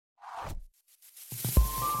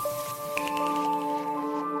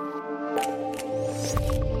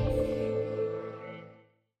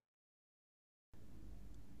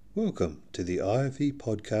Welcome to the IFE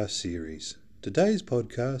podcast series. Today's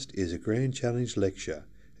podcast is a Grand Challenge Lecture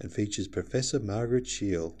and features Professor Margaret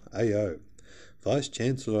Sheil, AO,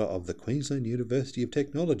 Vice-Chancellor of the Queensland University of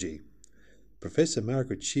Technology. Professor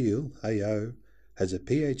Margaret Sheil, AO, has a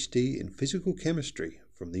PhD in Physical Chemistry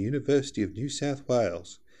from the University of New South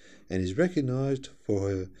Wales and is recognised for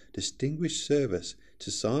her distinguished service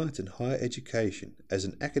to science and higher education as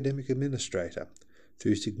an academic administrator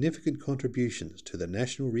through significant contributions to the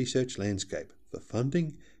national research landscape for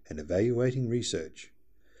funding and evaluating research.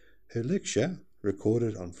 Her lecture,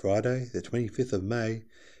 recorded on Friday the 25th of May,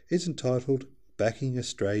 is entitled Backing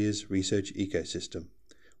Australia's Research Ecosystem.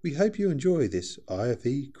 We hope you enjoy this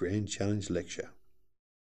IFE Grand Challenge Lecture.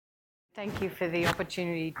 Thank you for the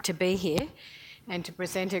opportunity to be here and to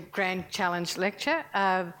present a Grand Challenge Lecture.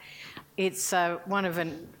 It's one of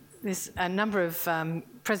a number of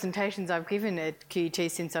presentations I've given at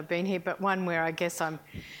QUT since I've been here, but one where I guess I'm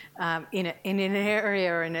in an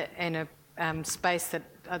area in a space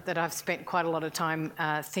that I've spent quite a lot of time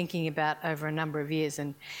thinking about over a number of years.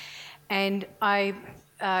 And I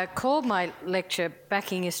called my lecture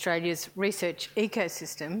Backing Australia's Research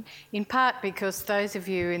Ecosystem, in part because those of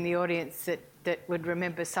you in the audience that would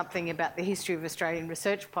remember something about the history of Australian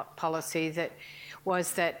research policy that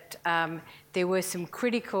there were some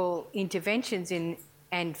critical interventions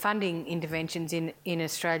and funding interventions in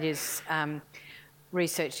Australia's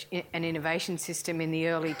research and innovation system in the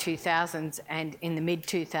early 2000s and in the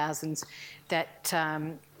mid-2000s that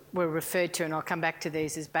were referred to, and I'll come back to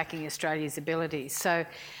these, as backing Australia's abilities. So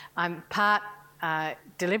I'm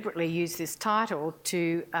deliberately use this title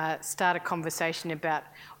to start a conversation about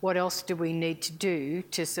what else do we need to do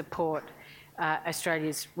to support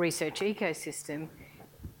Australia's research ecosystem,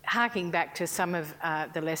 harking back to some of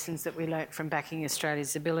the lessons that we learnt from backing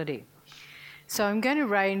Australia's ability. So I'm going to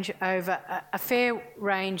range over a fair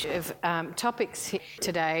range of topics here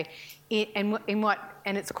today, and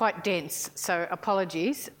it's quite dense, so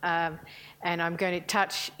apologies. And I'm going to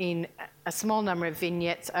touch in a small number of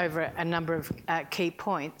vignettes over a number of key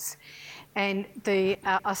points. And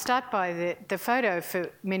I'll start by the photo. For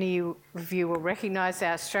many of you will recognise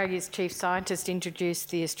Australia's chief scientist introduced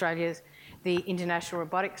the International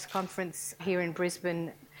Robotics Conference here in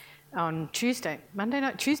Brisbane on Tuesday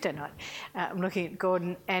night. I'm looking at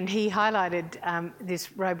Gordon, and he highlighted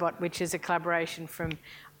this robot, which is a collaboration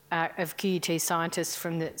of QUT scientists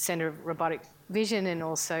from the Centre of Robotic Vision and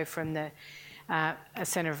also from the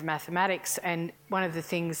Centre of Mathematics. And one of the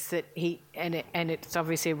things that it's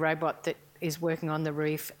obviously a robot that is working on the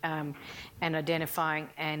reef and identifying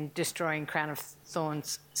and destroying crown of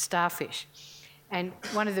thorns starfish. And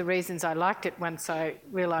one of the reasons I liked it once I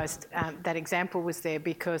realised that example was there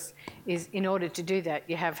because in order to do that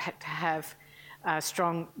you have had to have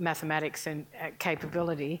strong mathematics and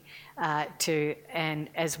capability and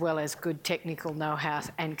as well as good technical know-how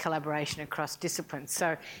and collaboration across disciplines.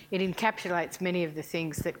 So it encapsulates many of the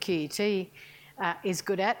things that QUT is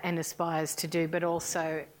good at and aspires to do, but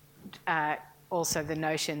also the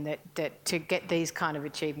notion that to get these kind of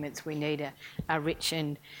achievements we need a rich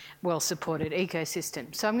and well-supported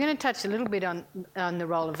ecosystem. So I'm going to touch a little bit on the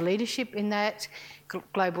role of leadership in that,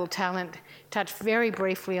 global talent, touch very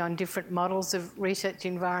briefly on different models of research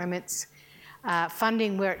environments,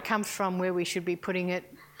 funding, where it comes from, where we should be putting it,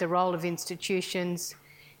 the role of institutions,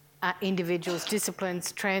 individuals,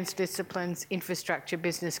 disciplines, transdisciplines, infrastructure,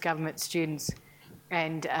 business, government, students,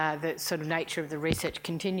 and the sort of nature of the research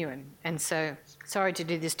continuum. And so, sorry to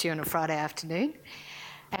do this to you on a Friday afternoon.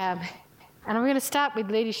 And I'm going to start with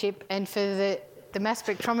leadership, and for the mass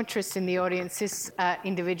spectrometrists in the audience, this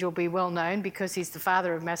individual will be well known because he's the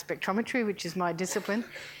father of mass spectrometry, which is my discipline.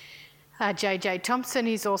 J.J. Thomson,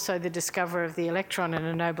 he's also the discoverer of the electron and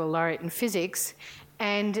a Nobel laureate in physics.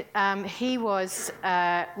 And he was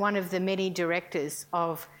one of the many directors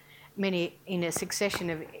in a succession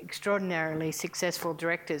of extraordinarily successful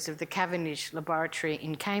directors of the Cavendish Laboratory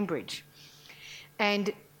in Cambridge.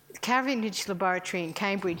 And the Cavendish Laboratory in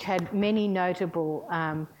Cambridge had many notable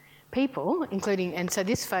people, including, and so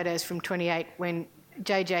this photo is from 28 when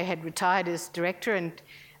JJ had retired as director, and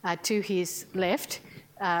to his left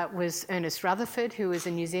was Ernest Rutherford, who was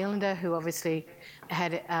a New Zealander who obviously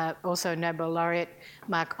had also a Nobel laureate.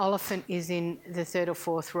 Mark Oliphant is in the third or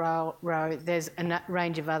fourth row. There's a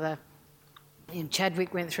range of other.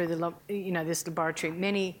 Chadwick went through this laboratory.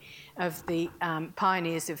 Many of the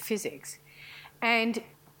pioneers of physics, and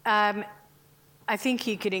I think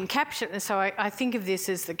you could encapsulate. So I think of this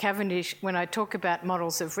as the Cavendish. When I talk about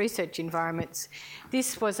models of research environments,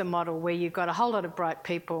 this was a model where you got a whole lot of bright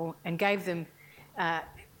people and gave them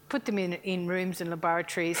put them in rooms and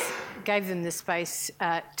laboratories, gave them the space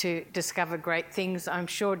to discover great things. I'm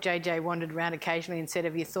sure JJ wandered around occasionally and said,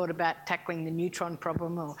 have you thought about tackling the neutron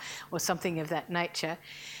problem or something of that nature?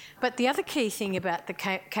 But the other key thing about the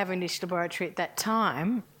Cavendish Laboratory at that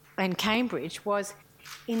time and Cambridge was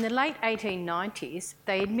in the late 1890s,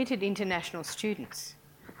 they admitted international students.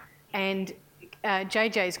 And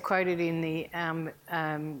JJ is quoted in the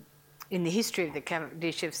history of the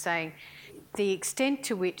Cavendish of saying the extent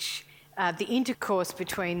to which the intercourse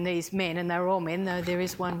between these men, and they're all men, though there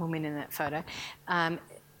is one woman in that photo,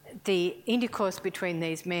 the intercourse between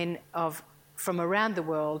these men from around the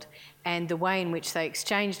world and the way in which they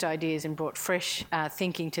exchanged ideas and brought fresh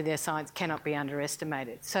thinking to their science cannot be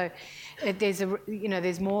underestimated. So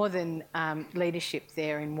there's more than leadership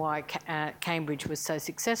there in why Cambridge was so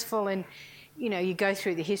successful. And you go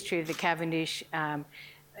through the history of the Cavendish, and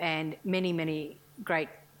many, many great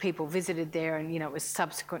people visited there, and it was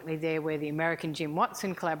subsequently there where the American Jim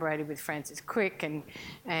Watson collaborated with Francis Crick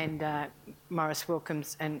and Maurice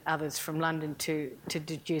Wilkins and others from London to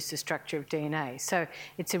deduce the structure of DNA. So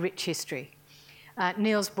it's a rich history.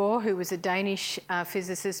 Niels Bohr, who was a Danish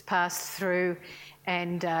physicist, passed through,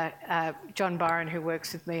 and John Byron, who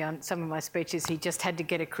works with me on some of my speeches, he just had to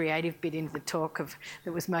get a creative bit into the talk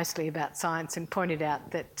that was mostly about science, and pointed out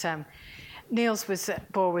that Niels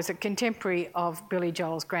Bohr was a contemporary of Billy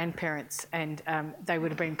Joel's grandparents, and they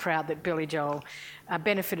would have been proud that Billy Joel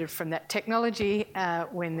benefited from that technology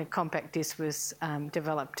when the compact disc was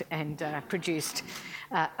developed and produced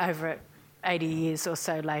over 80 years or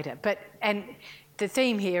so later. And the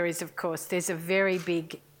theme here is, of course, there's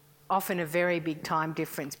often a very big time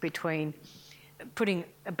difference between putting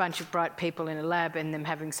a bunch of bright people in a lab and them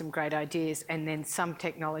having some great ideas, and then some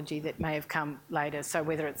technology that may have come later. So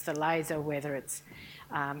whether it's the laser, whether it's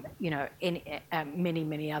many,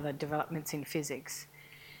 many other developments in physics.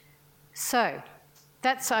 So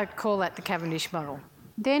I call that the Cavendish model.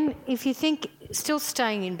 Then if you think, still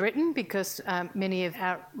staying in Britain, because many of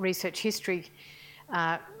our research history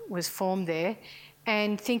was formed there,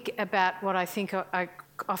 and think about what I think I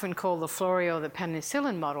often call the Florey or the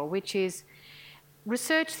penicillin model, which is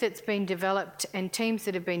research that's been developed and teams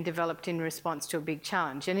that have been developed in response to a big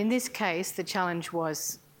challenge. And in this case, the challenge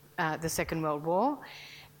was the Second World War,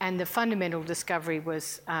 and the fundamental discovery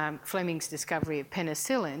was Fleming's discovery of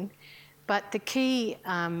penicillin. But the key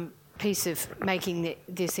piece of making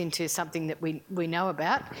this into something that we know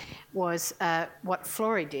about was what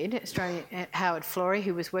Florey did, Howard Florey,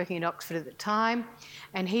 who was working at Oxford at the time,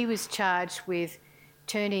 and he was charged with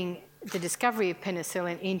turning the discovery of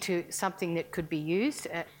penicillin into something that could be used,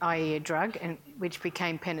 i.e. a drug, and which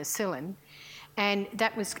became penicillin. And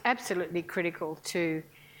that was absolutely critical to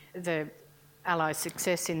the Allies'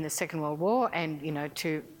 success in the Second World War, and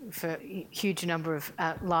for a huge number of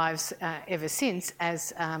lives ever since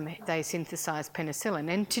as they synthesised penicillin.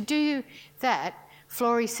 And to do that,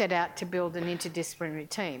 Florey set out to build an interdisciplinary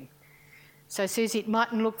team. So, Susie, it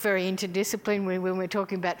mightn't look very interdisciplinary when we're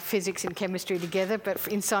talking about physics and chemistry together, but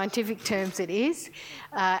in scientific terms it is.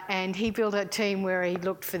 And he built a team where he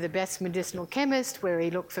looked for the best medicinal chemist, where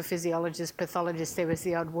he looked for physiologists, pathologists. There was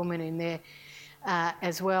the odd woman in there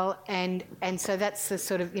as well. And so that's the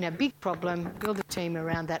sort of, big problem, build a team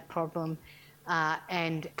around that problem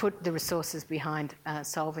and put the resources behind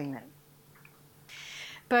solving that.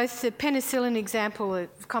 Both the penicillin example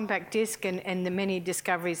of compact disc and the many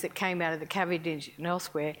discoveries that came out of the Cavendish and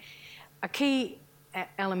elsewhere, a key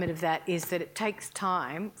element of that is that it takes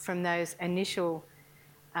time from those initial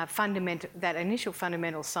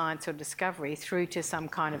fundamental science or discovery through to some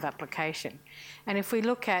kind of application. And if we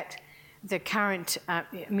look at the current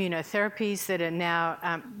immunotherapies that are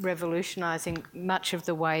now revolutionising much of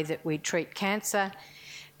the way that we treat cancer,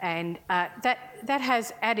 and that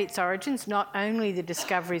has at its origins not only the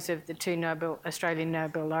discoveries of the two Australian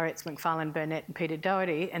Nobel laureates, Macfarlane Burnet and Peter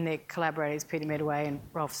Doherty, and their collaborators Peter Medaway and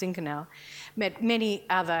Rolf Zinkenau, but many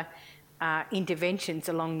other interventions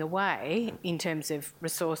along the way in terms of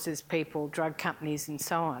resources, people, drug companies and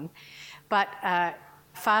so on. But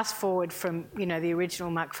fast forward from the original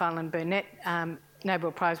Macfarlane Burnet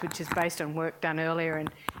Nobel Prize, which is based on work done earlier, and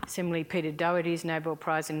similarly Peter Doherty's Nobel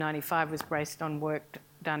Prize in 1995 was based on work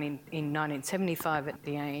done in 1975 at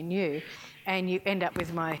the ANU, and you end up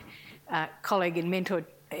with my colleague and mentor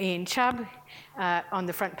Ian Chubb on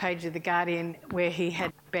the front page of The Guardian, where he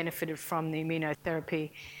had benefited from the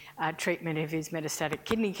immunotherapy treatment of his metastatic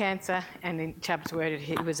kidney cancer, and in Chubb's word,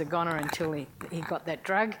 he was a goner until he got that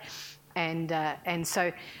drug. And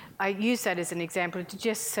so I use that as an example to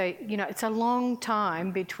just say, it's a long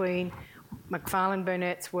time between Macfarlane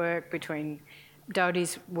Burnet's work, between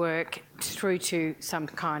Doty's work through to some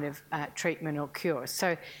kind of treatment or cure.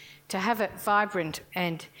 So to have a vibrant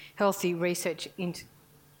and healthy research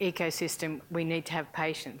ecosystem, we need to have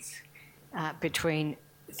patience between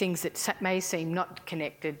things that may seem not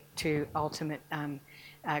connected to ultimate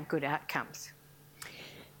good outcomes.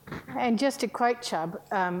 And just to quote Chubb,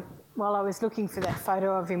 while I was looking for that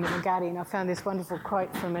photo of him in The Guardian, I found this wonderful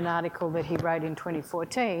quote from an article that he wrote in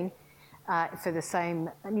 2014 for the same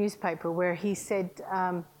newspaper, where he said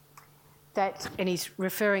that, and he's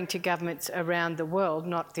referring to governments around the world,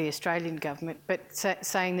 not the Australian government, but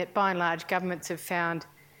saying that by and large governments have found,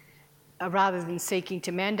 rather than seeking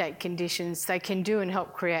to mandate conditions, they can do and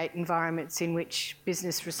help create environments in which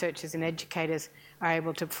business researchers and educators are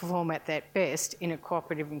able to perform at their best in a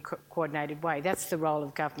cooperative and coordinated way. That's the role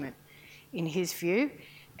of government, in his view.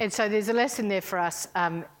 And so there's a lesson there for us,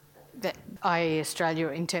 that i.e. Australia,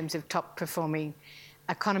 in terms of top performing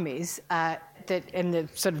economies, and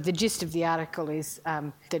the gist of the article is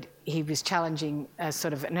that he was challenging a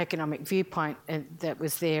sort of an economic viewpoint that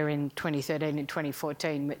was there in 2013 and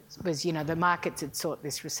 2014, was, you know, the markets had sought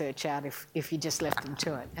this research out if you just left them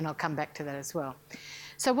to it, and I'll come back to that as well.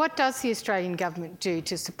 So what does the Australian government do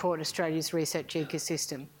to support Australia's research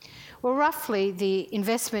ecosystem? Well, roughly the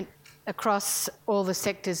investment across all the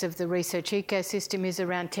sectors of the research ecosystem is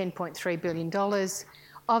around $10.3 billion.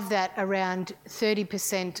 Of that, around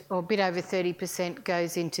 30% or a bit over 30%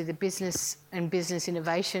 goes into the business and business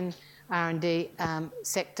innovation R&D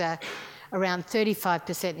sector, around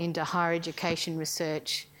 35% into higher education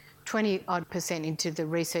research, 20-odd% into the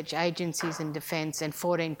research agencies and defence, and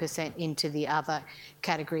 14% into the other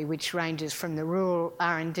category, which ranges from the rural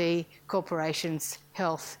R&D, corporations,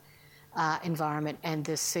 health, environment, and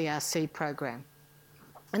the CRC program.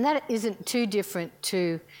 And that isn't too different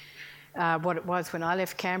to what it was when I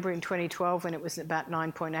left Canberra in 2012, when it was about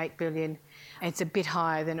 $9.8 billion. It's a bit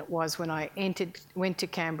higher than it was when I went to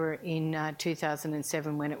Canberra in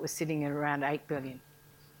 2007, when it was sitting at around $8 billion.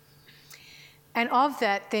 And of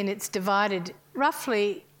that, then it's divided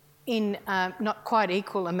roughly in not quite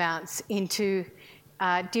equal amounts into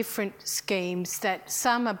different schemes that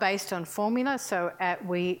some are based on formula. So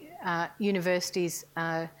universities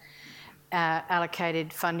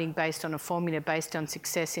allocated funding based on a formula based on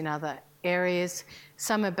success in other areas.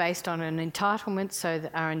 Some are based on an entitlement, so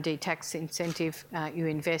the R&D tax incentive, you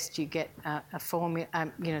invest, you get a formula,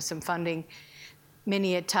 some funding.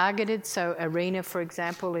 Many are targeted, so ARENA, for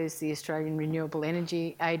example, is the Australian Renewable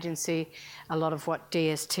Energy Agency. A lot of what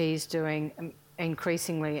DST is doing,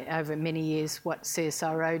 increasingly over many years, what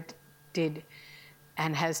CSIRO did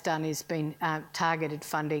and has done is been targeted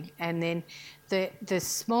funding. And then the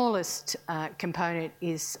smallest component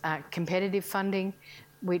is competitive funding,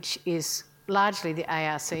 which is largely the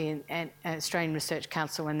ARC and Australian Research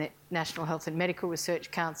Council and the National Health and Medical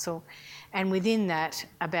Research Council. And within that,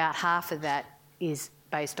 about half of that is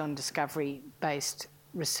based on discovery-based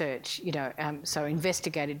research, so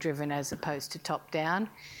investigator-driven as opposed to top-down.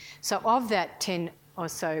 So of that $10 or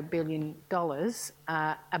so billion,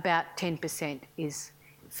 about 10% is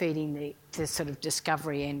feeding the sort of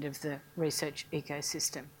discovery end of the research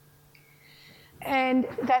ecosystem. And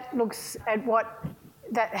that looks at what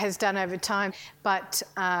that has done over time,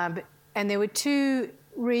 and there were two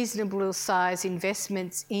reasonable size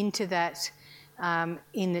investments into that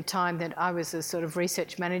in the time that I was a sort of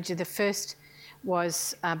research manager. The first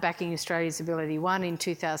was backing Australia's Ability 1 in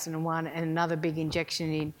 2001, and another big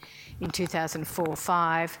injection in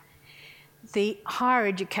 2004-05. The higher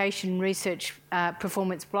education research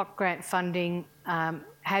performance block grant funding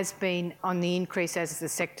has been on the increase as the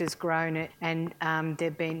sector's grown, and there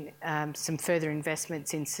have been some further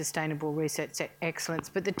investments in sustainable research excellence.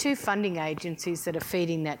 But the two funding agencies that are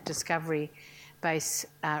feeding that discovery-based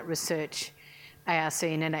research, ARC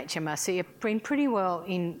and NHMRC, have been pretty well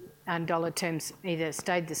in dollar terms, either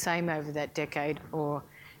stayed the same over that decade or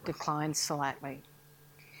declined slightly.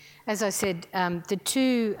 As I said, the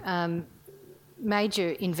two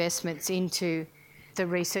major investments into the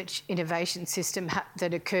research innovation system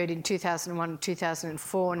that occurred in 2001 and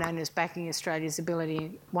 2004, known as Backing Australia's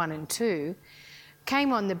Ability 1 and 2,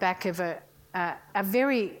 came on the back of a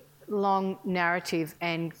very long narrative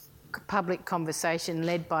and public conversation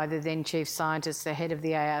led by the then chief scientist, the head of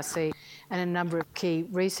the ARC, and a number of key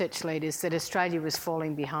research leaders, that Australia was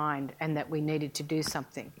falling behind and that we needed to do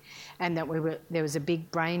something, and that there was a big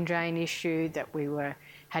brain drain issue, that we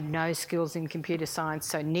had no skills in computer science.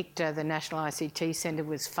 So NICTA, the National ICT Centre,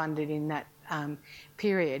 was funded in that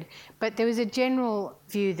period. But there was a general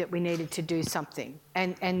view that we needed to do something,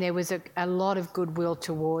 and there was a lot of goodwill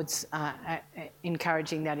towards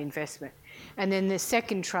encouraging that investment. And then the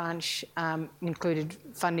second tranche included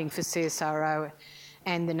funding for CSIRO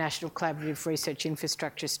and the National Collaborative Research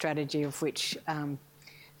Infrastructure Strategy, of which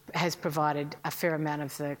has provided a fair amount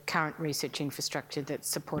of the current research infrastructure that's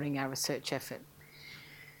supporting our research effort.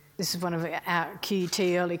 This is one of our QUT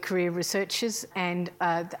early career researchers, and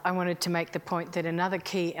I wanted to make the point that another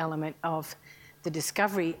key element of the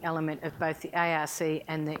discovery element of both the ARC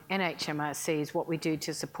and the NHMRC is what we do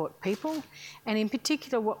to support people, and in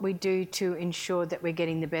particular what we do to ensure that we're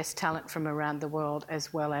getting the best talent from around the world,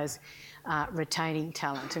 as well as retaining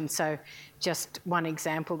talent. And so just one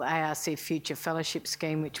example, the ARC Future Fellowship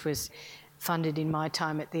Scheme, which was funded in my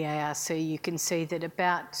time at the ARC, you can see that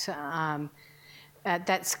about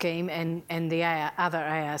that scheme and the other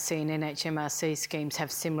ARC and NHMRC schemes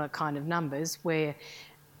have similar kind of numbers, where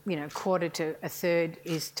quarter to a third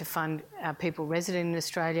is to fund people resident in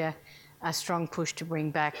Australia, a strong push to bring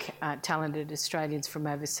back talented Australians from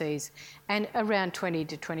overseas, and around 20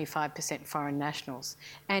 to 25% foreign nationals.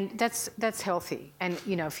 And that's healthy. And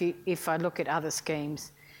if I look at other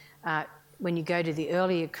schemes, when you go to the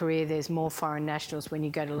earlier career, there's more foreign nationals. When you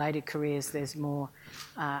go to later careers, there's more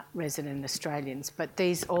resident Australians. But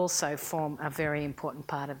these also form a very important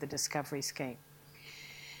part of the discovery scheme.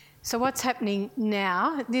 So what's happening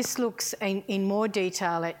now? This looks in more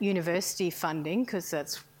detail at university funding, because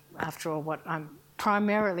that's, after all, what I'm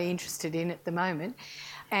primarily interested in at the moment.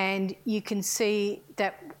 And you can see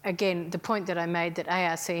that, again, the point that I made, that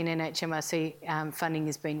ARC and NHMRC funding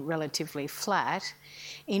has been relatively flat.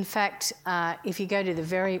 In fact, if you go to the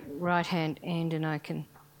very right-hand end, and I can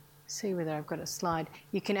see whether I've got a slide,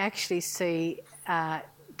 you can actually see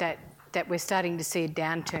that we're starting to see a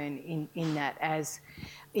downturn in that, as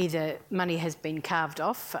either money has been carved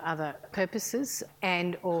off for other purposes,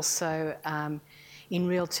 and also in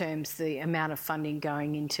real terms the amount of funding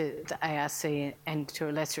going into the ARC and to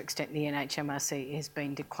a lesser extent the NHMRC has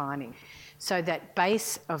been declining. So that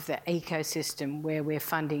base of the ecosystem where we're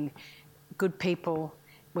funding good people,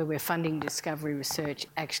 where we're funding discovery research,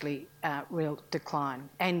 actually real decline.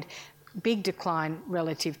 And big decline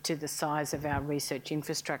relative to the size of our research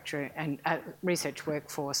infrastructure and research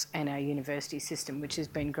workforce and our university system, which has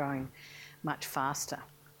been growing much faster.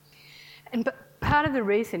 But part of the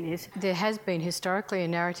reason is there has been historically a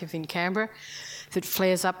narrative in Canberra that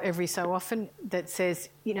flares up every so often that says,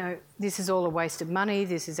 this is all a waste of money,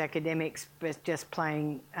 this is academics just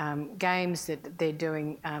playing games, that they're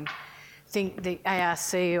doing, the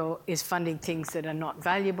ARC is funding things that are not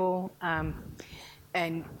valuable.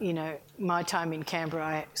 And, my time in Canberra,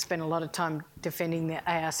 I spent a lot of time defending the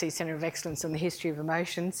ARC Centre of Excellence on the history of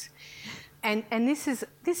emotions. And this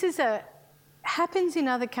happens in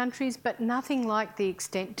other countries, but nothing like the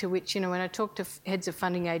extent to which, when I talk to heads of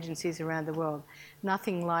funding agencies around the world,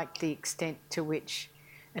 nothing like the extent to which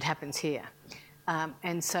it happens here.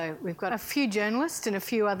 And so we've got a few journalists and a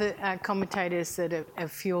few other commentators that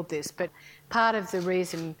have fueled this. But part of the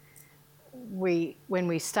reason when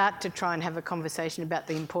we start to try and have a conversation about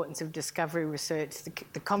the importance of discovery research,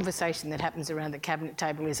 the conversation that happens around the cabinet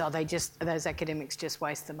table is, those academics just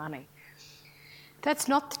waste the money. That's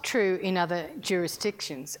not true in other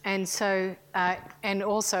jurisdictions. And so, and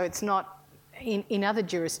also it's not, in other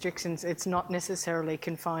jurisdictions, it's not necessarily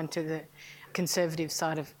confined to the conservative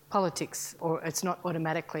side of politics, or it's not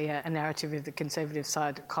automatically a narrative of the conservative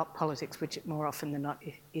side of politics, which it more often than not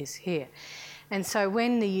is here. And so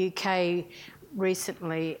when the UK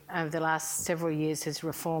recently, over the last several years, has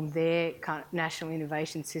reformed their kind of national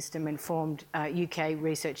innovation system and formed UK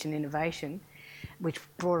Research and Innovation, which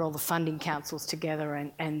brought all the funding councils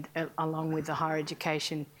together and along with the higher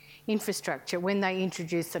education infrastructure, when they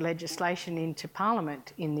introduced the legislation into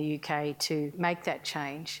Parliament in the UK to make that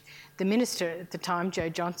change, the minister at the time, Joe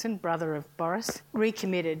Johnson, brother of Boris,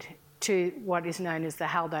 recommitted to what is known as the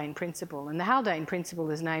Haldane Principle. And the Haldane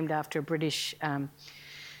Principle is named after a British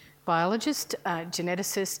biologist,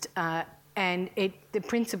 geneticist, and the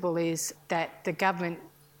principle is that the government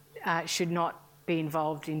should not be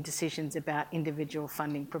involved in decisions about individual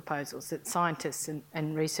funding proposals, that scientists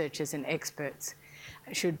and researchers and experts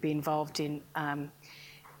should be involved in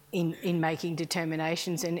making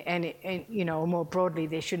determinations, and or more broadly,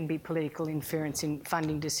 there shouldn't be political interference in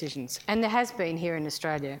funding decisions. And there has been here in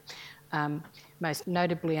Australia, most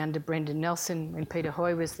notably under Brendan Nelson when Peter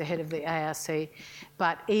Hoy was the head of the ARC,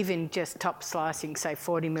 but even just top slicing, say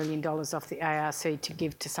 $40 million off the ARC to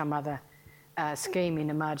give to some other scheme in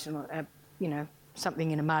a marginal,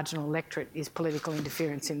 something in a marginal electorate is political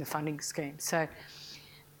interference in the funding scheme. So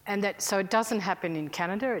so it doesn't happen in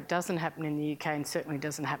Canada, it doesn't happen in the UK, and certainly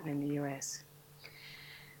doesn't happen in the US.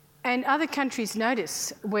 And other countries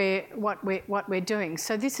notice what we're doing.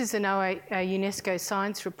 So this is a UNESCO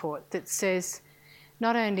science report that says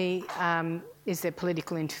not only is there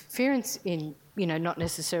political interference in, not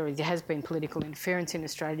necessarily there has been political interference in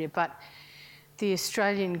Australia, but the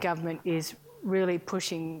Australian government is really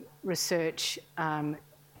pushing research,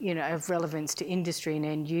 of relevance to industry and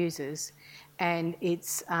end users. And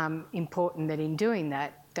it's important that in doing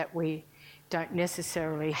that we don't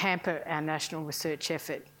necessarily hamper our national research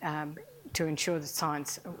effort to ensure that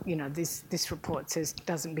science, this report says,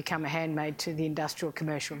 doesn't become a handmaid to the industrial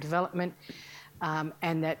commercial development,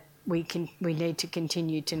 and that we need to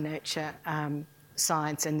continue to nurture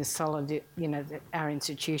science and the solid, our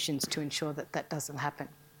institutions to ensure that doesn't happen.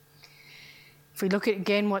 If we look at,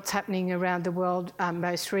 again, what's happening around the world,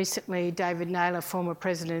 most recently, David Naylor, former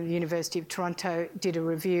president of the University of Toronto, did a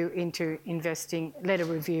review into investing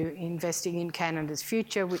in Canada's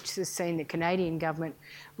future, which has seen the Canadian government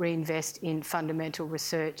reinvest in fundamental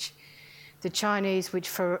research. The Chinese, which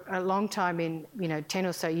for a long time 10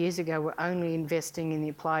 or so years ago, were only investing in the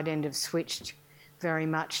applied end, have switched very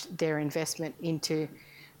much their investment into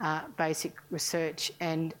basic research,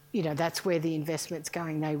 and that's where the investment's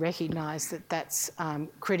going. They recognise that that's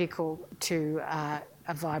critical to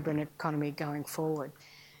a vibrant economy going forward.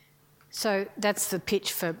 So that's the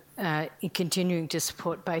pitch for continuing to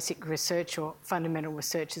support basic research or fundamental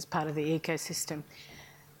research as part of the ecosystem.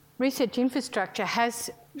 Research infrastructure has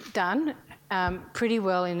done pretty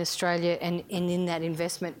well in Australia and in that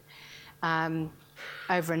investment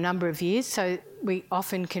over a number of years. So we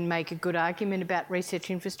often can make a good argument about research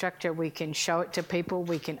infrastructure. We can show it to people,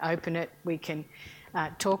 we can open it, we can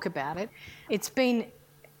talk about it. It's been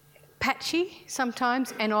patchy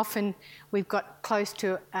sometimes, and often we've got close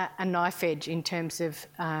to a knife edge in terms of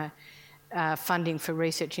funding for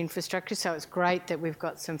research infrastructure. So it's great that we've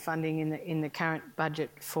got some funding in the current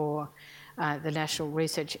budget for the national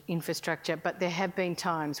research infrastructure, but there have been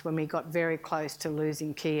times when we got very close to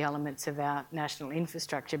losing key elements of our national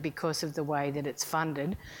infrastructure because of the way that it's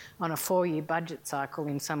funded on a 4-year budget cycle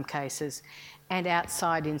in some cases and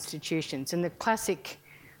outside institutions. And the classic,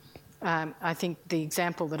 I think the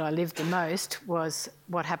example that I lived the most was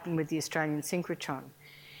what happened with the Australian synchrotron.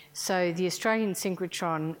 So the Australian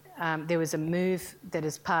synchrotron, there was a move that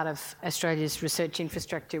as part of Australia's research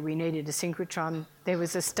infrastructure, we needed a synchrotron. There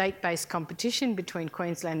was a state-based competition between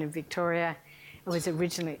Queensland and Victoria. It was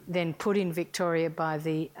originally then put in Victoria by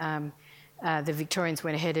the Victorians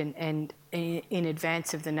went ahead and in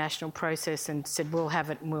advance of the national process and said, we'll have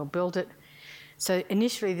it and we'll build it. So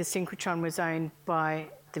initially the synchrotron was owned by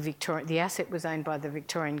the asset was owned by the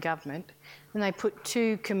Victorian government, and they put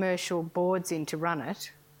 2 commercial boards in to run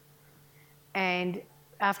it. And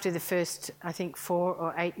after the first, I think, 4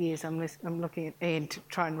 or 8 years, I'm looking at Ian to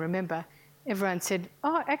try and remember, everyone said,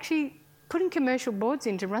 oh, actually, putting commercial boards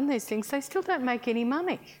in to run these things, they still don't make any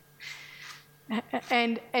money.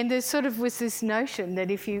 And there sort of was this notion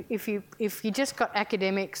that if you just got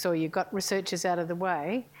academics or you got researchers out of the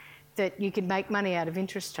way, that you could make money out of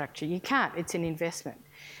infrastructure. You can't, it's an investment.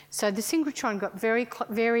 So the synchrotron got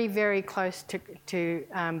very, very close to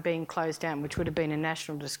being closed down, which would have been a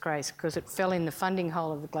national disgrace because it fell in the funding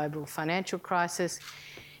hole of the global financial crisis.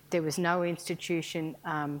 There was no institution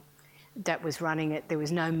that was running it. There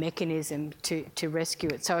was no mechanism to rescue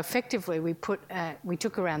it. So effectively, we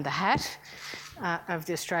took around the hat of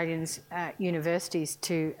the Australian universities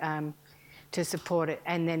to support it,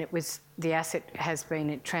 and then the asset has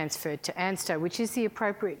been transferred to ANSTO, which is the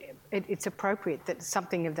appropriate. It's appropriate that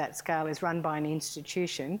something of that scale is run by an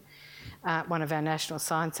institution, one of our national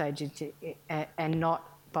science agencies, and not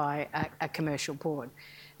by a commercial board.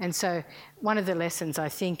 And so one of the lessons I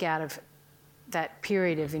think out of that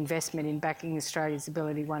period of investment in backing Australia's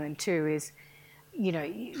Ability 1 and 2 is, you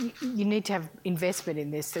need to have investment in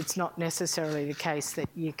this. It's not necessarily the case that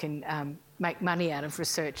you can make money out of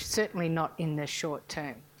research, certainly not in the short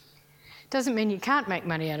term. Doesn't mean you can't make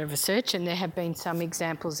money out of research, and there have been some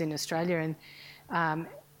examples in Australia, and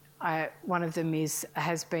one of them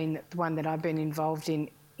has been the one that I've been involved in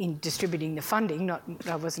distributing the funding.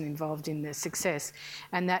 I wasn't involved in the success,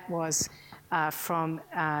 and that was from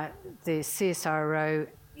the CSIRO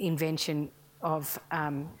invention of, I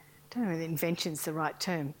don't know if invention's the right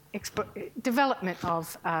term, development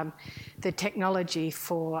of the technology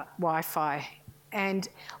for Wi-Fi. And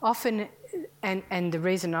often, and the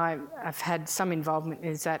reason I've had some involvement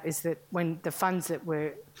is that when the funds that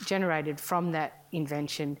were generated from that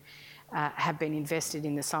invention have been invested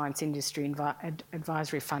in the Science Industry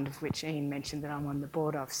Advisory Fund, of which Ian mentioned that I'm on the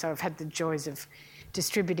board of. So I've had the joys of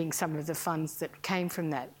distributing some of the funds that came from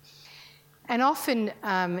that. And often,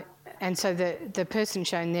 and so the person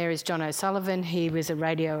shown there is John O'Sullivan. He was a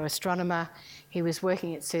radio astronomer. He was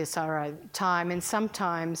working at CSIRO at the time, and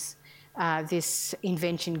sometimes this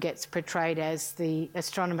invention gets portrayed as the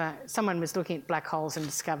astronomer, someone was looking at black holes and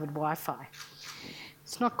discovered Wi-Fi.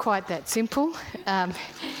 It's not quite that simple.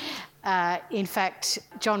 In fact,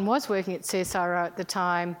 John was working at CSIRO at the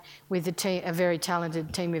time with a very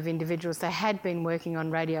talented team of individuals. They had been working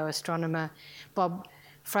on radio astronomer. Bob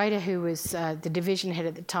Frater, who was the division head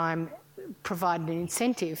at the time, provided an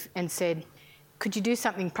incentive and said, could you do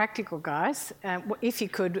something practical, guys? If you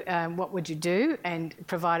could, what would you do? And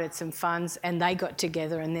provided some funds, and they got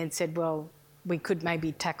together and then said, well, we could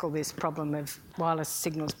maybe tackle this problem of wireless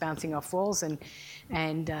signals bouncing off walls and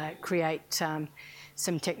create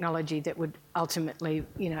some technology that would ultimately,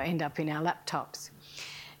 end up in our laptops.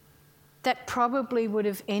 That probably would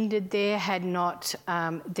have ended there had not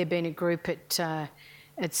there been a group at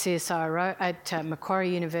CSIRO, at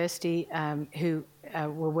Macquarie University, who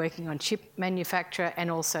were working on chip manufacture,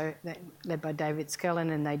 and also led by David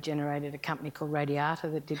Skellen, and they generated a company called Radiata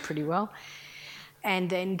that did pretty well. And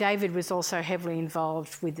then David was also heavily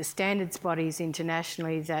involved with the standards bodies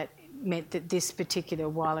internationally that meant that this particular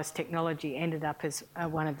wireless technology ended up as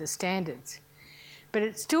one of the standards. But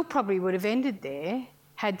it still probably would have ended there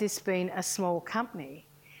had this been a small company,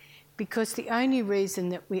 because the only reason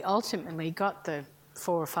that we ultimately got the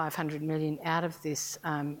 400 or 500 million out of this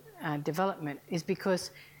development is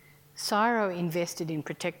because CSIRO invested in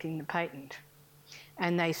protecting the patent.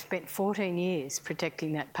 And they spent 14 years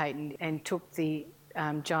protecting that patent and took the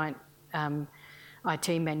giant IT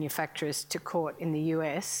manufacturers to court in the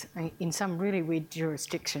US in some really weird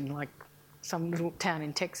jurisdiction, like some little town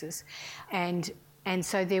in Texas. And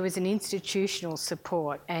so there was an institutional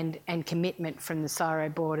support and commitment from the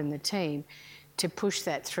CSIRO board and the team to push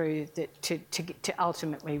that through, to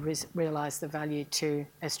ultimately realise the value to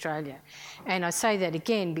Australia. And I say that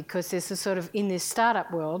again because there's a sort of, in this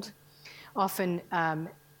startup world, often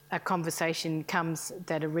a conversation comes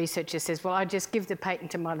that a researcher says, well, I just give the patent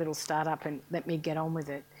to my little startup and let me get on with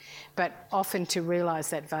it. But often to realise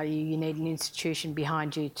that value, you need an institution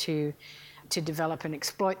behind you to develop and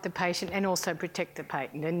exploit the patent and also protect the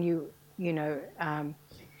patent. And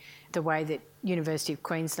the way that University of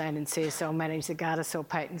Queensland and CSL manage the Gardasil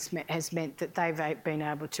patents has meant that they've been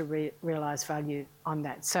able to realise value on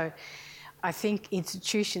that. So I think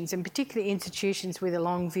institutions, and particularly institutions with a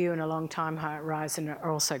long view and a long time horizon, are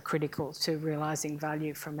also critical to realising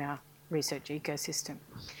value from our research ecosystem.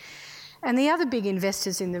 And the other big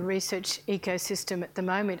investors in the research ecosystem at the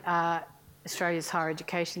moment are Australia's higher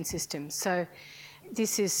education system. So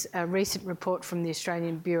this is a recent report from the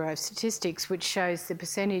Australian Bureau of Statistics, which shows the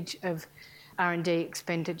percentage of R&D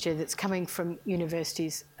expenditure that's coming from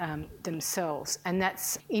universities themselves, and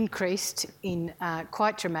that's increased in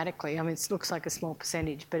quite dramatically. I mean, it looks like a small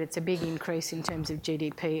percentage, but it's a big increase in terms of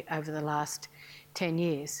GDP over the last 10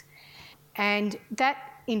 years. And that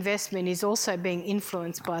investment is also being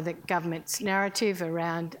influenced by the government's narrative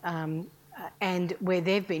around and where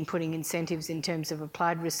they've been putting incentives in terms of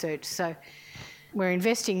applied research. So we're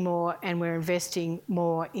investing more, and we're investing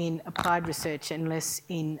more in applied research and less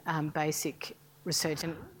in basic research.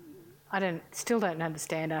 And I still don't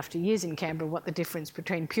understand after years in Canberra what the difference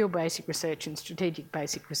between pure basic research and strategic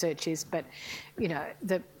basic research is. But,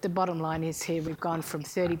 the bottom line is here we've gone from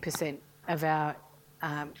 30% of our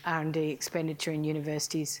R&D expenditure in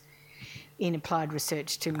universities in applied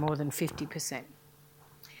research to more than 50%.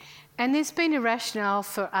 And there's been a rationale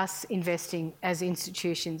for us investing as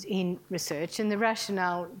institutions in research, and the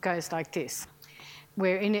rationale goes like this.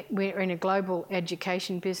 We're in a global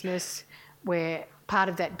education business where part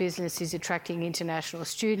of that business is attracting international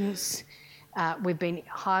students. We've been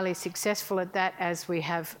highly successful at that, as we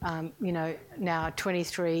have, now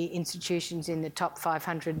 23 institutions in the top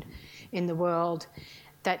 500 in the world.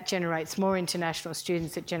 That generates more international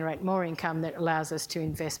students, that generate more income, that allows us to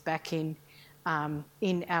invest back in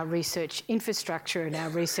our research infrastructure and our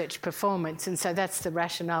research performance. And so that's the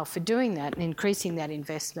rationale for doing that and increasing that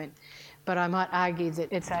investment. But I might argue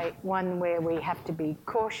that it's one where we have to be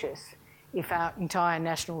cautious if our entire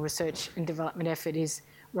national research and development effort is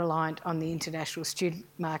reliant on the international student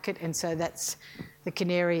market. And so that's the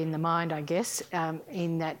canary in the mine, I guess,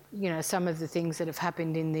 in that, some of the things that have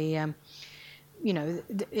happened in the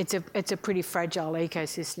it's a pretty fragile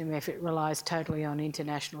ecosystem if it relies totally on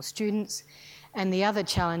international students. And the other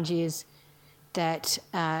challenge is that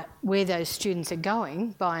where those students are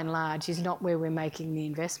going, by and large, is not where we're making the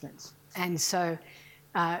investments. And so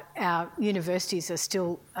Our universities are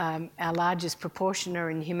still, our largest proportion are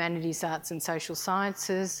in humanities, arts and social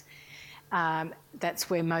sciences. That's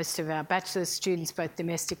where most of our bachelor's students, both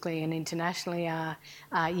domestically and internationally, are,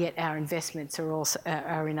 yet our investments are also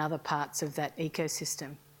are in other parts of that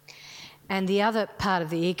ecosystem. And the other part of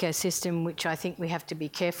the ecosystem, which I think we have to be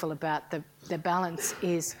careful about, the balance,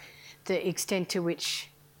 is the extent to which,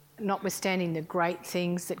 notwithstanding the great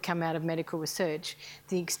things that come out of medical research,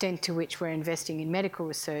 the extent to which we're investing in medical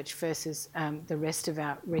research versus the rest of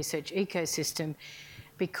our research ecosystem.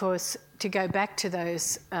 Because to go back to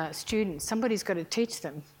those students, somebody's got to teach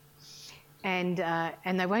them. And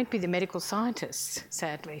they won't be the medical scientists,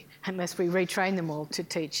 sadly, unless we retrain them all to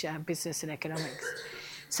teach business and economics.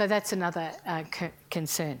 So that's another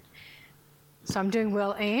concern. So I'm doing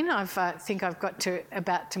well, Ian. I think I've got to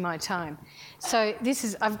about to my time. So this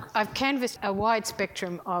is, I've canvassed a wide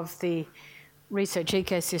spectrum of the research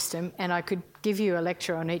ecosystem, and I could give you a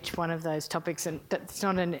lecture on each one of those topics, and that's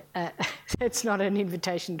not an it's not an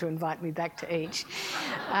invitation to invite me back to each.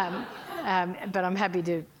 But I'm happy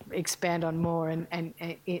to expand on more and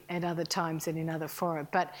at other times and in other fora.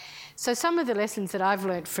 But so some of the lessons that I've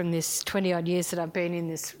learnt from this 20-odd years that I've been in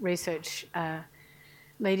this research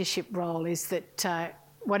leadership role is that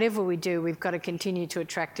whatever we do, we've got to continue to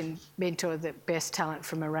attract and mentor the best talent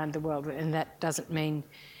from around the world. And that doesn't mean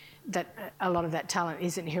that a lot of that talent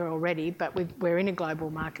isn't here already, but we're in a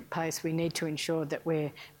global marketplace. We need to ensure that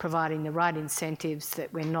we're providing the right incentives,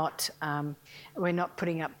 that we're not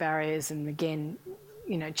putting up barriers and, again,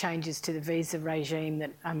 you know, changes to the visa regime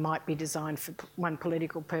that might be designed for one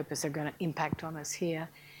political purpose are going to impact on us here.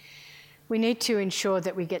 We need to ensure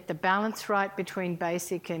that we get the balance right between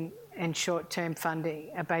basic and short-term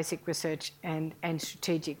funding, basic research and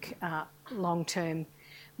strategic long-term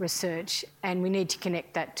research, and we need to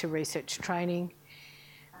connect that to research training.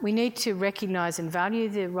 We need to recognise and value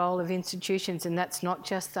the role of institutions, and that's not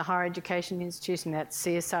just the higher education institution, that's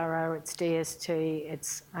CSIRO, it's DST,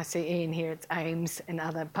 it's, I see Ian here, it's AIMS and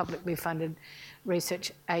other publicly funded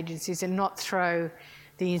research agencies, and not throw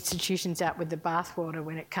the institutions out with the bathwater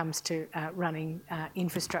when it comes to running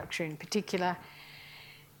infrastructure in particular.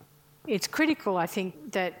 It's critical, I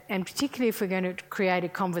think, that, and particularly if we're going to create a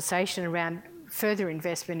conversation around further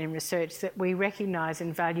investment in research, that we recognise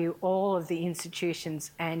and value all of the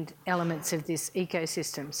institutions and elements of this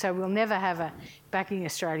ecosystem. So we'll never have a Backing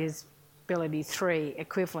Australia's Ability 3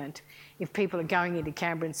 equivalent if people are going into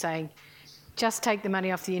Canberra and saying, just take the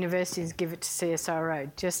money off the universities and give it to CSIRO,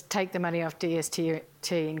 just take the money off DST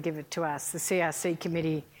and give it to us. The CRC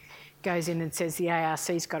committee goes in and says the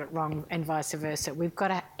ARC's got it wrong, and vice versa. We've got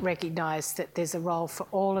to recognise that there's a role for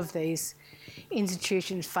all of these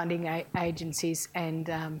institutions, funding agencies, and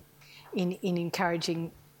in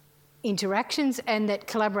encouraging interactions, and that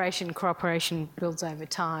collaboration and cooperation builds over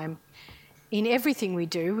time. In everything we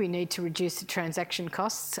do, we need to reduce the transaction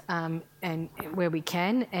costs and where we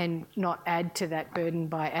can, and not add to that burden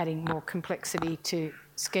by adding more complexity to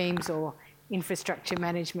schemes or infrastructure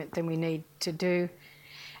management than we need to do.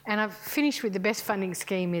 And I've finished with the best funding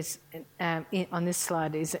scheme is on this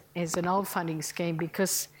slide is an old funding scheme,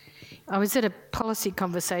 because I was at a policy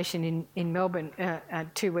conversation in Melbourne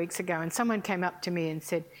 2 weeks ago, and someone came up to me and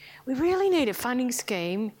said, we really need a funding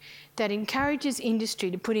scheme that encourages industry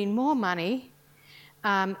to put in more money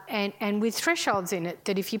and with thresholds in it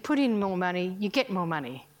that if you put in more money, you get more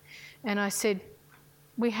money. And I said,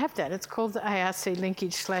 we have that. It's called the ARC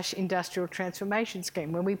linkage/industrial transformation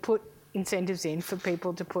scheme, where we put incentives in for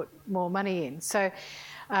people to put more money in. So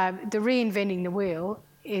the reinventing the wheel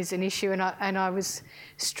is an issue, and I was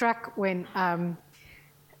struck when an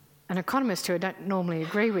economist who I don't normally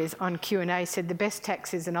agree with on Q&A said the best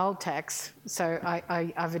tax is an old tax. So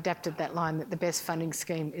I've adapted that line, that the best funding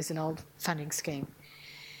scheme is an old funding scheme.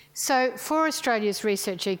 So for Australia's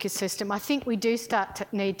research ecosystem, I think we do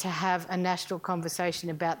need to have a national conversation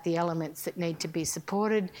about the elements that need to be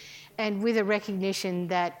supported, and with a recognition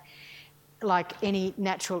that, like any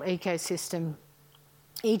natural ecosystem,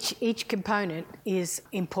 each component is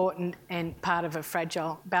important and part of a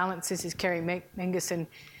fragile balance. This is Kerry Mengerson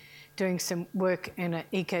doing some work in an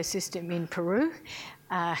ecosystem in Peru.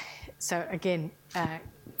 So again,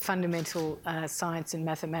 fundamental science and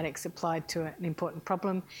mathematics applied to an important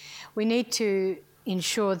problem. We need to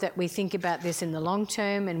ensure that we think about this in the long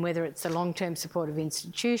term, and whether it's the long-term support of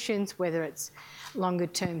institutions, whether it's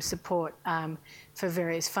longer-term support for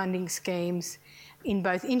various funding schemes in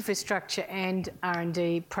both infrastructure and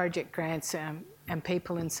R&D project grants and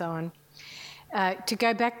people and so on. To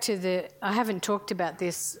go back to I haven't talked about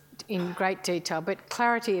this in great detail, but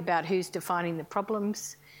clarity about who's defining the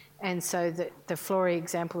problems. And so the Florey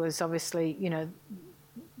example is obviously, you know,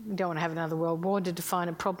 We don't want to have another world war to define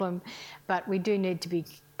a problem, but we do need to be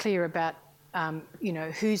clear about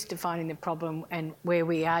who's defining the problem and where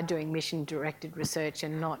we are doing mission-directed research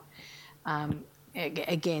and not,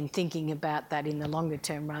 again, thinking about that in the longer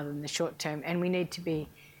term rather than the short term. And we need to be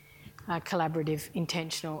collaborative,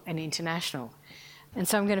 intentional and international. And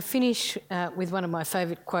so I'm going to finish with one of my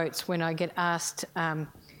favourite quotes when I get asked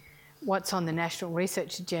what's on the national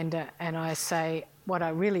research agenda, and I say what I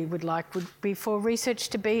really would like would be for research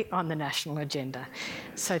to be on the national agenda.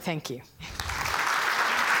 So thank you.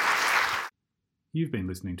 You've been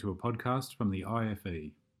listening to a podcast from the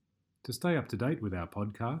IFE. To stay up to date with our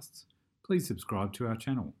podcasts, please subscribe to our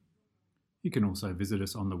channel. You can also visit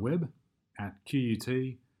us on the web at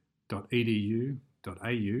qut.edu.au/IFE,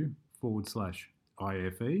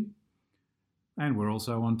 and we're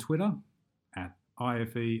also on Twitter at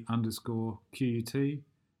IFE_QUT,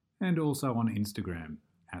 and also on Instagram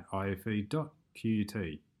at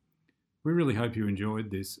IFE.QUT. We really hope you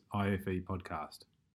enjoyed this IFE podcast.